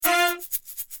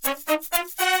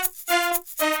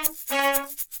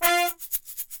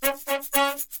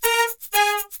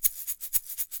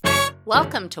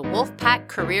Welcome to Wolfpack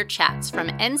Career Chats from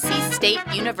NC State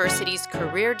University's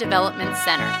Career Development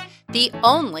Center, the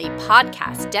only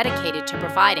podcast dedicated to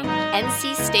providing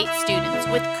NC State students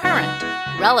with current,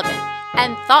 relevant,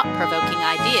 and thought-provoking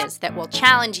ideas that will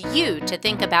challenge you to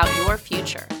think about your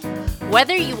future.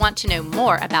 Whether you want to know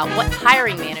more about what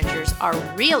hiring managers are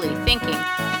really thinking,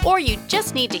 or you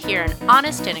just need to hear an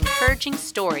honest and encouraging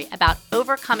story about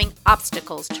overcoming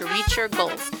obstacles to reach your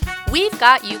goals, we've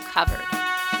got you covered.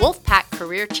 Wolfpack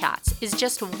Career Chats is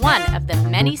just one of the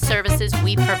many services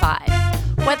we provide.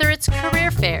 Whether it's career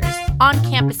fairs,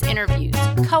 on-campus interviews,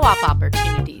 co-op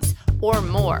opportunities, or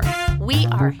more, we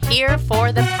are here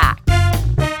for the pack.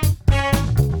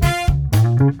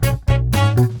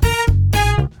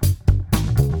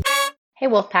 Hey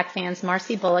Wolfpack fans,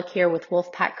 Marcy Bullock here with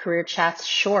Wolfpack Career Chats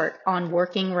short on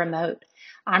working remote.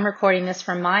 I'm recording this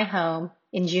from my home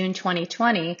in June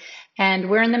 2020, and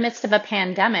we're in the midst of a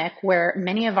pandemic where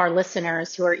many of our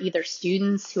listeners who are either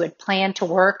students who had planned to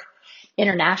work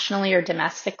internationally or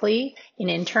domestically in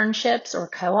internships or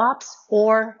co-ops,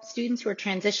 or students who are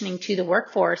transitioning to the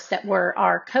workforce that were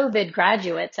our COVID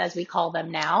graduates, as we call them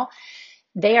now.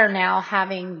 They are now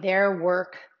having their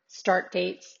work start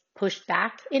dates pushed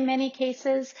back in many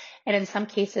cases, and in some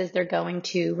cases they're going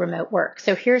to remote work.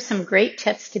 So here's some great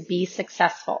tips to be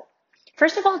successful.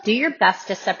 First of all, do your best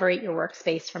to separate your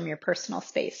workspace from your personal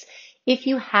space. If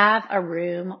you have a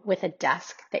room with a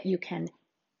desk that you can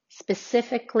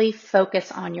specifically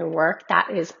focus on your work, that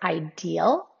is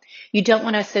ideal. You don't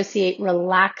want to associate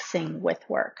relaxing with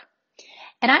work.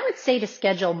 And I would say to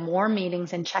schedule more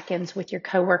meetings and check-ins with your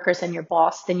coworkers and your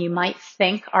boss than you might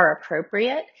think are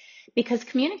appropriate, because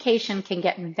communication can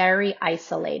get very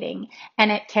isolating and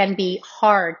it can be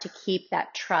hard to keep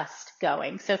that trust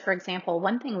going. So for example,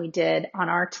 one thing we did on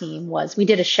our team was we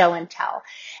did a show and tell,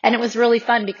 and it was really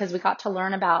fun because we got to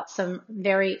learn about some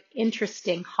very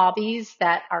interesting hobbies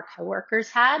that our coworkers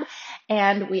had,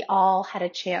 and we all had a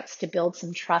chance to build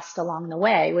some trust along the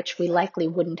way, which we likely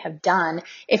wouldn't have done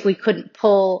if we couldn't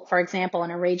pull, for example,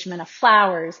 an arrangement of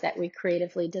flowers that we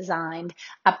creatively designed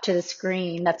up to the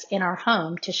screen that's in our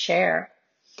home to share.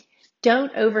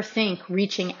 Don't overthink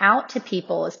reaching out to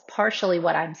people is partially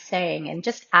what I'm saying, and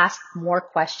just ask more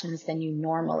questions than you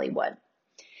normally would.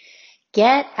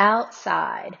 Get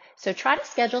outside. So try to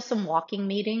schedule some walking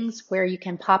meetings where you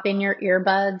can pop in your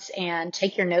earbuds and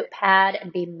take your notepad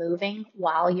and be moving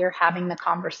while you're having the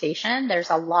conversation.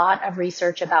 There's a lot of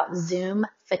research about Zoom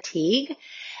fatigue.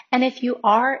 And if you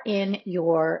are in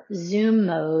your Zoom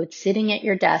mode, sitting at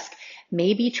your desk,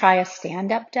 maybe try a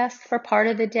stand-up desk for part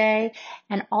of the day,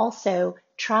 and also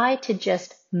try to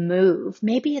just move.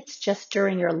 Maybe it's just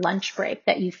during your lunch break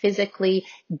that you physically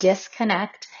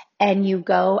disconnect and you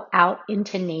go out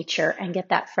into nature and get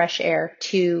that fresh air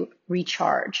to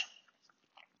recharge.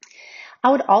 I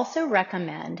would also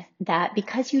recommend that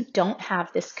because you don't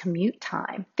have this commute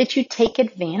time, that you take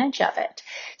advantage of it.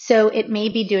 So it may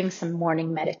be doing some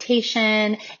morning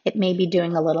meditation, it may be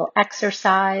doing a little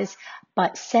exercise,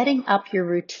 but setting up your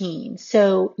routine.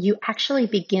 So you actually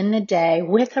begin the day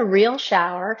with a real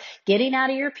shower, getting out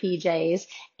of your PJs,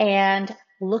 and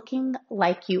looking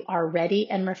like you are ready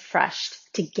and refreshed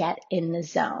to get in the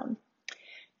zone.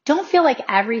 Don't feel like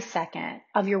every second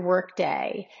of your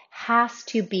workday has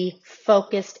to be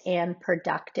focused and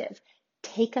productive.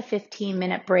 Take a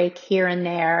 15-minute break here and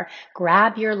there,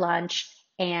 grab your lunch,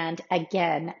 and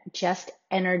again, just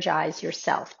energize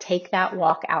yourself. Take that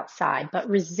walk outside, but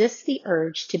resist the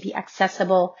urge to be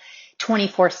accessible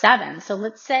 24/7. So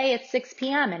let's say it's 6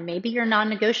 p.m. and maybe your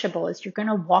non-negotiable is you're going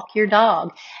to walk your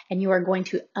dog and you are going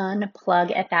to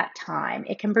unplug at that time.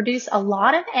 It can produce a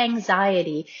lot of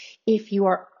anxiety if you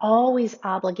are always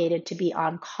obligated to be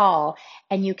on call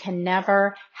and you can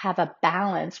never have a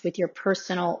balance with your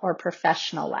personal or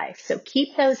professional life. So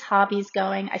keep those hobbies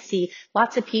going. I see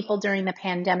lots of people during the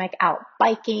pandemic out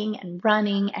biking and running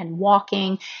and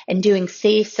walking and doing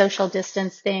safe social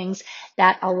distance things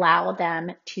that allow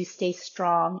them to stay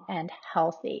strong and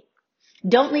healthy.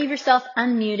 Don't leave yourself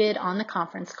unmuted on the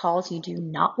conference calls. You do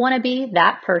not want to be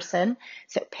that person.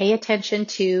 So pay attention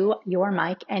to your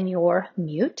mic and your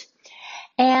mute.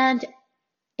 And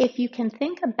if you can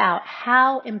think about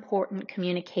how important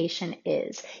communication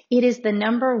is, it is the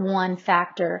number one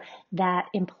factor that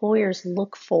employers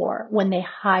look for when they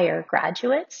hire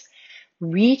graduates.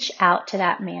 Reach out to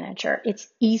that manager. It's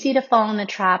easy to fall in the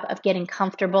trap of getting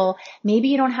comfortable. Maybe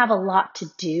you don't have a lot to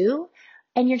do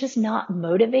and you're just not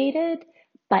motivated,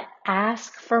 but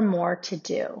ask for more to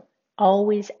do.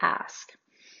 Always ask.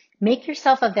 Make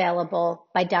yourself available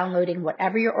by downloading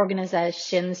whatever your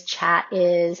organization's chat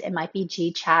is. It might be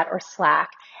GChat or Slack,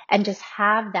 and just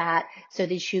have that so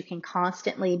that you can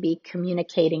constantly be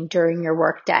communicating during your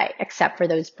workday, except for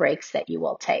those breaks that you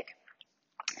will take.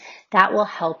 That will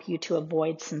help you to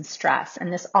avoid some stress.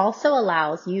 And this also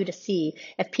allows you to see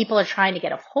if people are trying to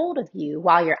get a hold of you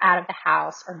while you're out of the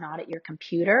house or not at your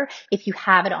computer, if you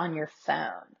have it on your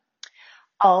phone.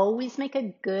 Always make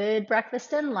a good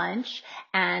breakfast and lunch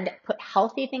and put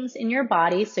healthy things in your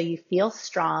body so you feel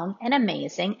strong and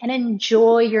amazing, and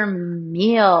enjoy your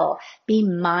meal. Be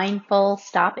mindful,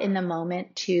 stop in the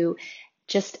moment to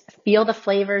just feel the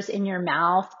flavors in your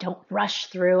mouth. Don't rush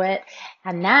through it.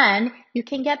 And then you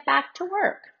can get back to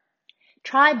work.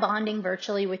 Try bonding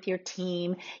virtually with your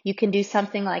team. You can do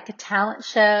something like a talent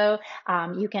show.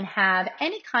 You can have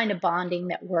any kind of bonding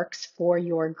that works for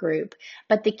your group.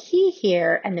 But the key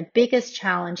here and the biggest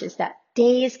challenge is that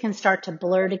days can start to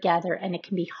blur together, and it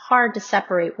can be hard to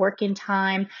separate working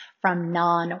time from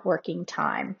non-working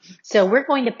time. So we're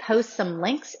going to post some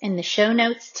links in the show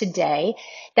notes today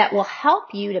that will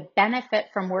help you to benefit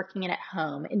from working at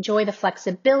home. Enjoy the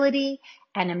flexibility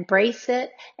and embrace it.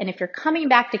 And if you're coming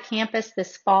back to campus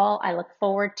this fall, I look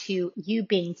forward to you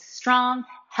being strong,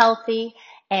 healthy,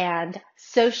 and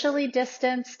socially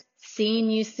distanced.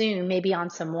 Seeing you soon, maybe on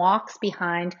some walks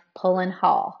behind Pullen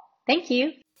Hall. Thank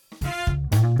you.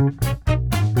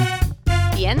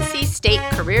 The NC State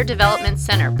Career Development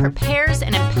Center prepares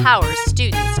and empowers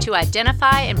students to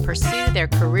identify and pursue their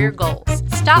career goals.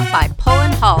 Stop by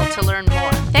Pullen Hall to learn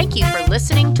more. Thank you for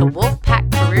listening to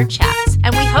Wolfpack Career Chats,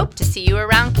 and we hope to see you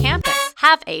around campus.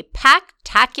 Have a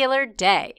pack-tacular day.